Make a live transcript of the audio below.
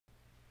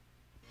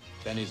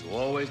Benny's will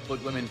always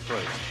put women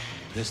first.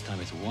 This time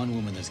it's one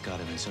woman that's got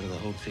him instead of the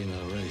whole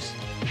female race.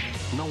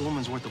 No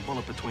woman's worth a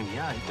bullet between the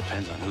eyes.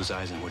 Depends on whose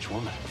eyes and which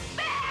woman.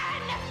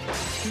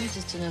 You're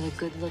just another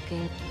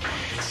good-looking,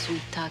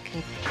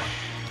 sweet-talking,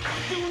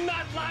 Do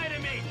not lie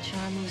to me!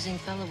 charm-oozing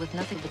fella with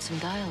nothing but some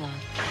dialogue.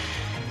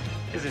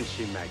 Isn't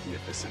she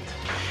magnificent?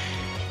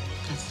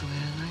 That's the way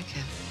I like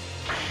it.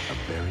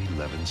 A Barry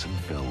Levinson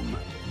film,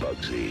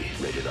 Bugsy,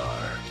 rated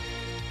R.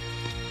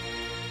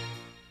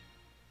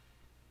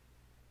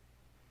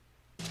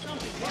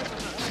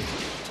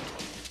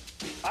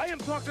 I am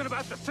talking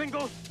about the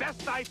single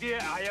best idea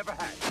I ever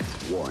had.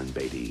 Warren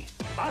Beatty,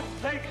 Las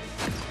Vegas.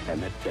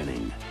 Emmett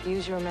Benning,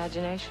 Use your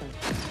imagination.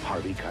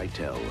 Harvey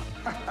Keitel,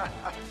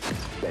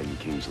 Ben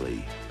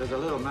Kingsley, There's a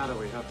little matter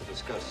we have to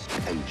discuss.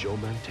 and Joe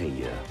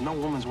Mantegna. No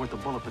woman's worth a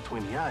bullet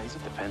between the eyes.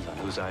 It depends on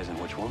whose eyes and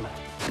which woman.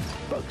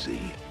 Bugsy,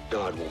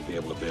 God won't be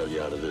able to bail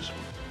you out of this one.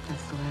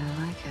 That's the way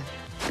I like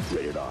it.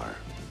 rated R.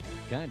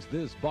 Catch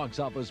this box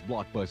office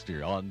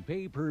blockbuster on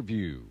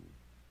pay-per-view.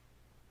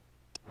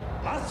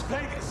 Las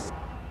Vegas,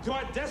 to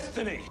our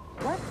destiny.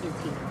 What is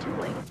he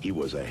doing? He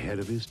was ahead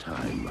of his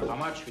time, How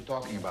much we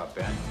talking about,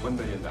 Ben? $1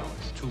 million.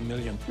 2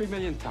 million. 3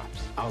 million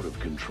tops. out of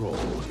control,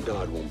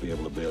 God won't be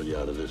able to bail you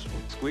out of this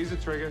one. Squeeze the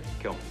trigger,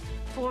 kill me.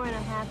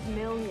 $4.5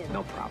 million.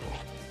 No problem.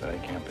 But I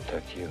can't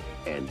protect you.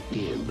 and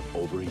in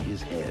over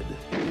his head.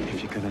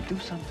 If you're gonna do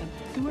something,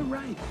 do it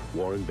right.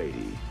 Warren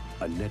Beatty,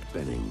 Annette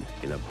Bening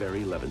in a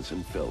Barry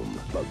Levinson film,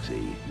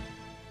 Bugsy.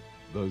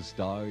 The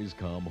Stars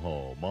Come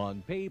Home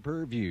on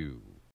pay-per-view.